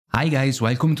Hi guys,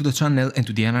 welcome to the channel and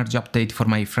to the energy update for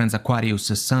my friends Aquarius,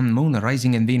 Sun, Moon,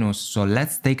 Rising and Venus. So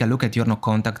let's take a look at your no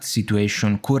contact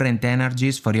situation, current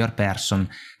energies for your person,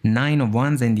 9 of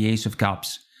Wands and the Ace of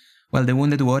Cups. Well, the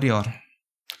Wounded Warrior.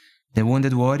 The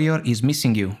Wounded Warrior is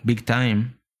missing you, big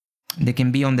time. They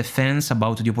can be on the fence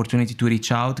about the opportunity to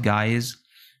reach out, guys.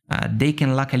 They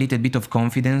can lack a little bit of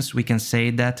confidence, we can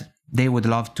say that. They would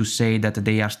love to say that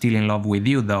they are still in love with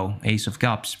you though, Ace of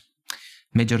Cups.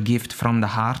 Major gift from the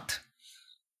heart.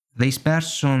 This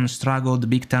person struggled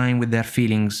big time with their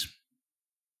feelings.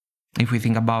 If we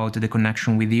think about the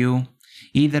connection with you,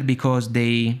 either because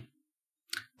they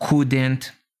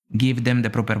couldn't give them the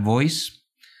proper voice,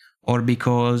 or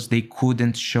because they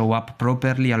couldn't show up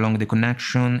properly along the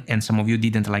connection and some of you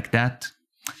didn't like that.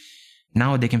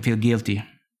 Now they can feel guilty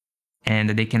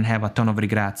and they can have a ton of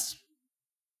regrets.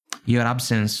 Your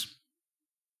absence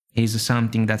is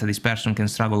something that this person can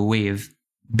struggle with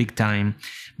big time,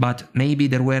 but maybe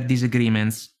there were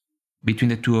disagreements between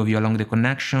the two of you along the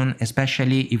connection,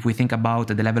 especially if we think about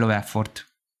the level of effort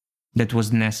that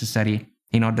was necessary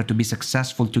in order to be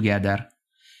successful together.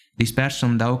 This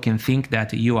person though can think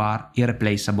that you are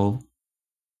irreplaceable.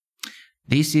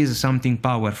 This is something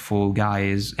powerful,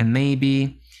 guys, and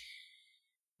maybe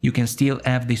you can still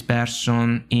have this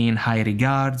person in high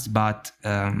regards, but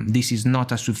this is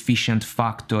not a sufficient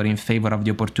factor in favor of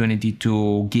the opportunity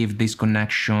to give this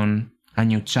connection a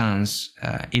new chance.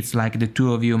 It's like the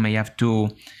two of you may have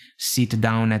to sit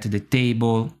down at the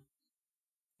table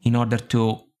in order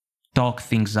to talk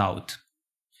things out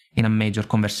in a major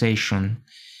conversation.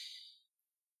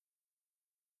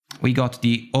 We got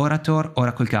the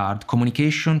Oracle card,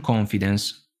 communication,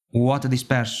 confidence. What this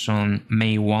person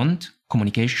may want,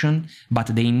 communication, but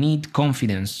they need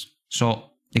confidence. So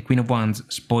the Queen of Wands,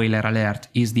 spoiler alert,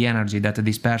 is the energy that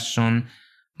this person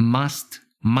must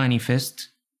manifest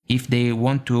if they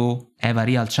want to have a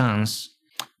real chance.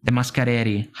 The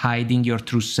Masquerade, hiding your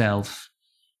true self.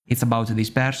 It's about this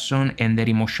person and their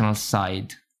emotional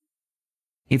side.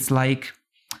 It's like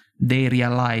they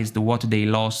realized what they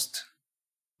lost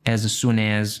as soon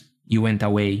as you went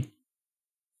away.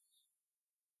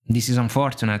 This is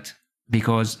unfortunate,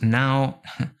 because now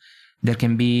there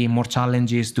can be more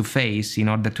challenges to face in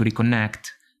order to reconnect.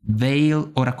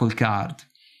 Veil, Oracle card.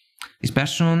 This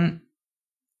person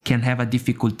can have a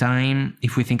difficult time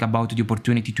if we think about the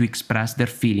opportunity to express their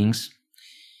feelings.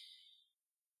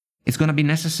 It's gonna be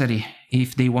necessary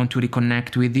if they want to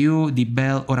reconnect with you. The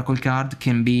Bell Oracle card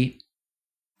can be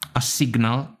a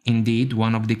signal, indeed,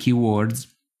 one of the key words.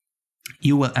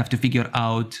 You will have to figure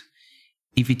out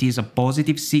if it is a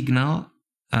positive signal,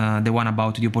 the one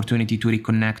about the opportunity to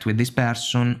reconnect with this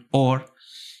person, or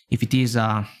if it is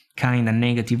a kind of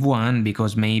negative one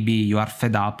because maybe you are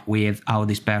fed up with how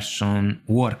this person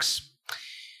works.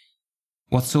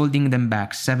 What's holding them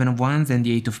back? 7 of Wands and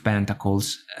the 8 of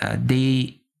Pentacles.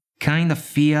 They kind of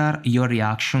fear your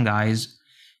reaction, guys,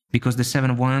 because the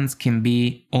 7 of Wands can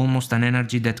be almost an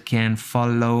energy that can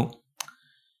follow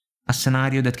a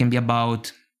scenario that can be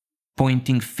about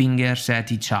pointing fingers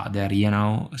at each other, you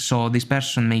know. So this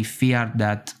person may fear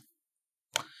that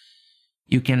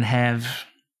you can have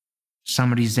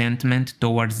some resentment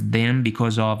towards them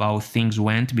because of how things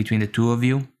went between the two of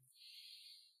you.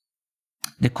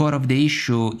 The core of the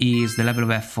issue is the level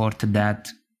of effort that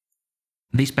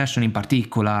this person in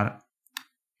particular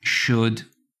should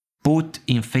put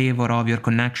in favor of your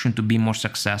connection to be more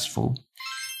successful.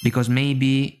 Because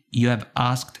maybe you have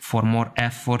asked for more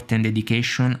effort and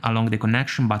dedication along the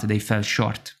connection, but they fell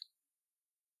short.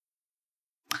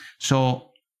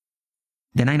 So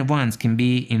the 9 of Wands can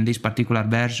be, in this particular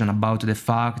version, about the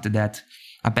fact that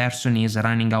a person is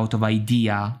running out of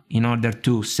idea in order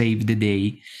to save the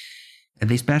day.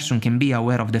 This person can be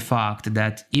aware of the fact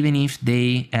that even if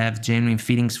they have genuine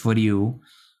feelings for you,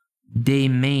 they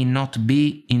may not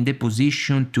be in the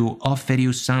position to offer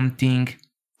you something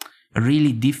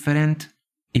really different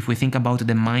if we think about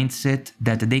the mindset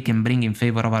that they can bring in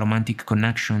favor of a romantic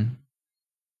connection.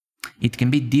 It can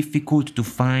be difficult to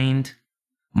find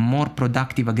more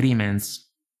productive agreements.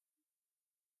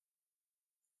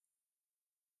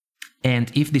 And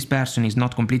if this person is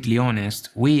not completely honest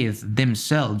with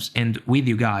themselves and with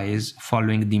you guys,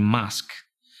 following the mask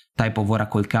type of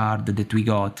oracle card that we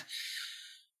got,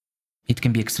 it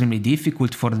can be extremely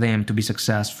difficult for them to be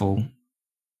successful.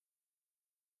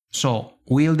 So,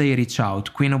 will they reach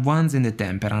out? Queen of Wands and the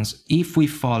Temperance. If we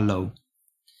follow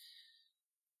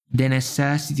the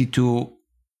necessity to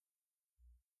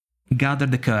gather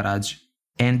the courage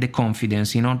and the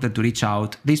confidence in order to reach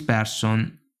out, this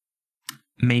person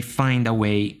may find a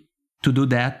way to do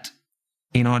that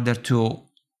in order to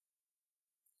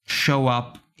show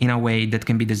up in a way that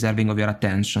can be deserving of your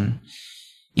attention.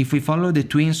 If we follow the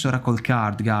Twins Oracle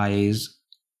card, guys,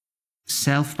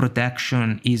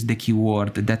 self-protection is the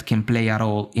keyword that can play a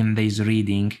role in this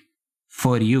reading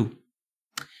for you,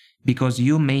 because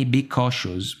you may be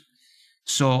cautious.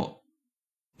 So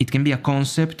it can be a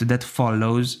concept that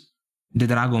follows the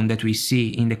dragon that we see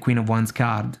in the Queen of Wands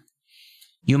card.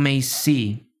 You may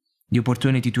see the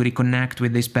opportunity to reconnect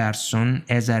with this person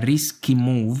as a risky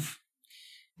move,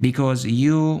 because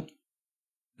you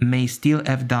may still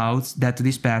have doubts that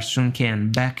this person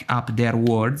can back up their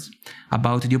words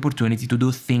about the opportunity to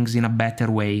do things in a better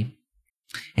way.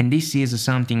 And this is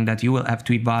something that you will have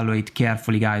to evaluate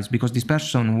carefully, guys, because this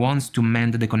person wants to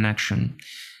mend the connection.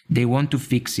 They want to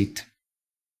fix it.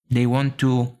 They want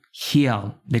to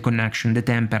heal the connection, the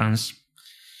temperance.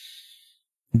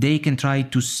 They can try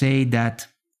to say that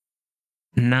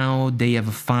now they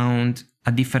have found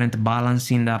a different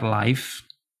balance in their life,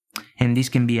 and this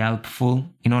can be helpful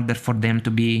in order for them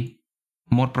to be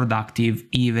more productive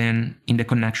even in the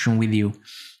connection with you.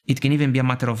 It can even be a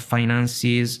matter of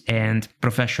finances and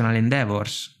professional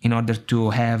endeavors in order to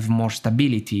have more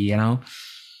stability, you know.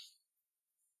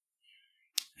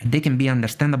 They can be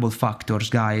understandable factors,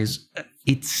 guys.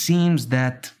 It seems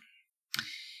that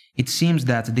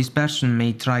this person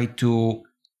may try to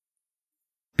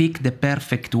pick the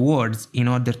perfect words in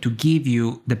order to give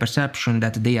you the perception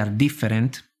that they are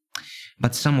different,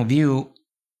 but some of you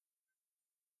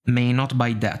may not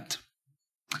buy that.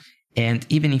 And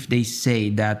even if they say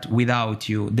that without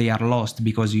you they are lost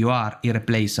because you are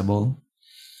irreplaceable,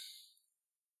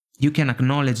 you can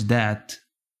acknowledge that,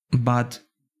 but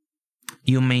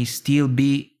you may still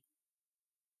be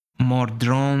more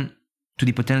drawn to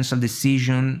the potential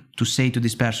decision to say to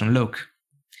this person, look,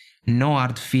 no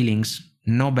hard feelings,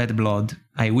 no bad blood,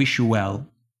 I wish you well.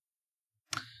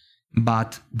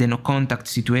 But the no contact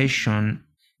situation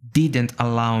didn't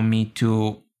allow me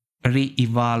to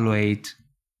re-evaluate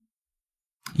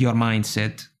your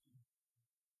mindset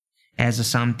as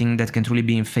something that can truly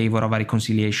be in favor of a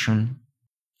reconciliation.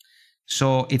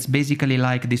 So it's basically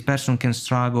like this person can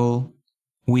struggle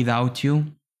without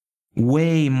you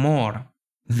way more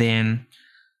than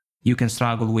you can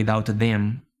struggle without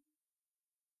them.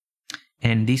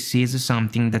 And this is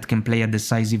something that can play a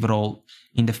decisive role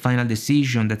in the final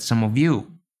decision that some of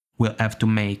you will have to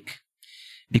make,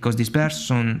 because this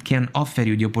person can offer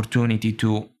you the opportunity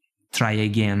to try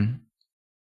again,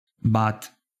 but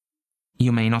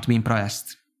you may not be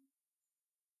impressed,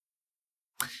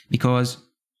 because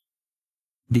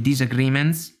the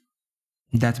disagreements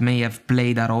that may have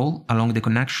played a role along the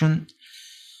connection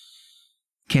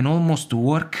can almost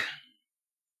work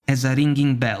as a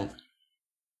ringing bell.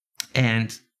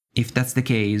 And if that's the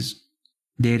case,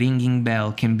 the ringing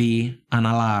bell can be an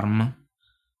alarm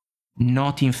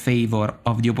not in favor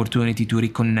of the opportunity to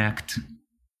reconnect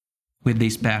with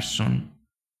this person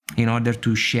in order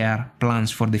to share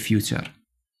plans for the future.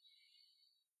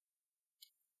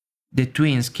 The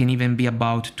twins can even be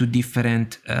about two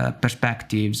different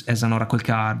perspectives. As an oracle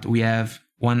card, we have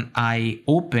one eye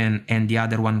open and the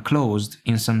other one closed,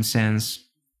 in some sense,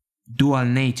 dual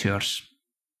natures.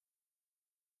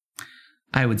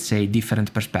 I would say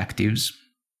different perspectives.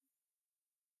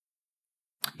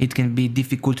 It can be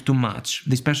difficult to match.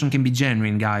 This person can be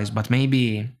genuine, guys, but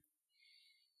maybe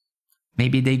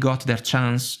they got their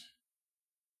chance.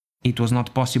 It was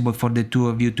not possible for the two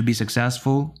of you to be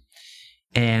successful,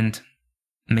 and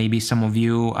maybe some of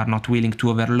you are not willing to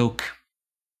overlook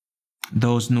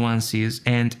those nuances.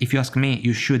 And if you ask me,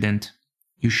 you shouldn't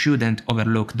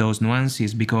overlook those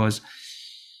nuances, because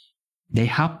they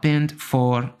happened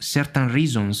for certain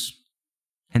reasons,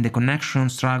 and the connection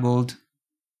struggled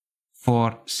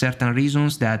for certain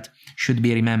reasons that should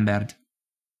be remembered.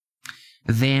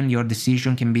 Then your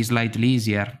decision can be slightly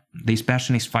easier. This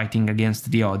person is fighting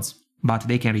against the odds, but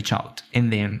they can reach out,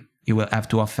 and then you will have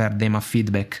to offer them a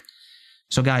feedback.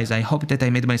 So guys, I hope that I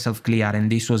made myself clear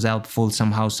and this was helpful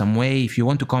somehow, some way. If you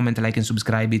want to comment, like and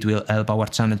subscribe, it will help our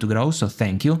channel to grow, so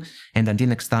thank you. And until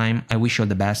next time, I wish you all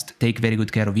the best, take very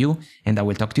good care of you, and I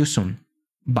will talk to you soon.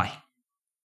 Bye.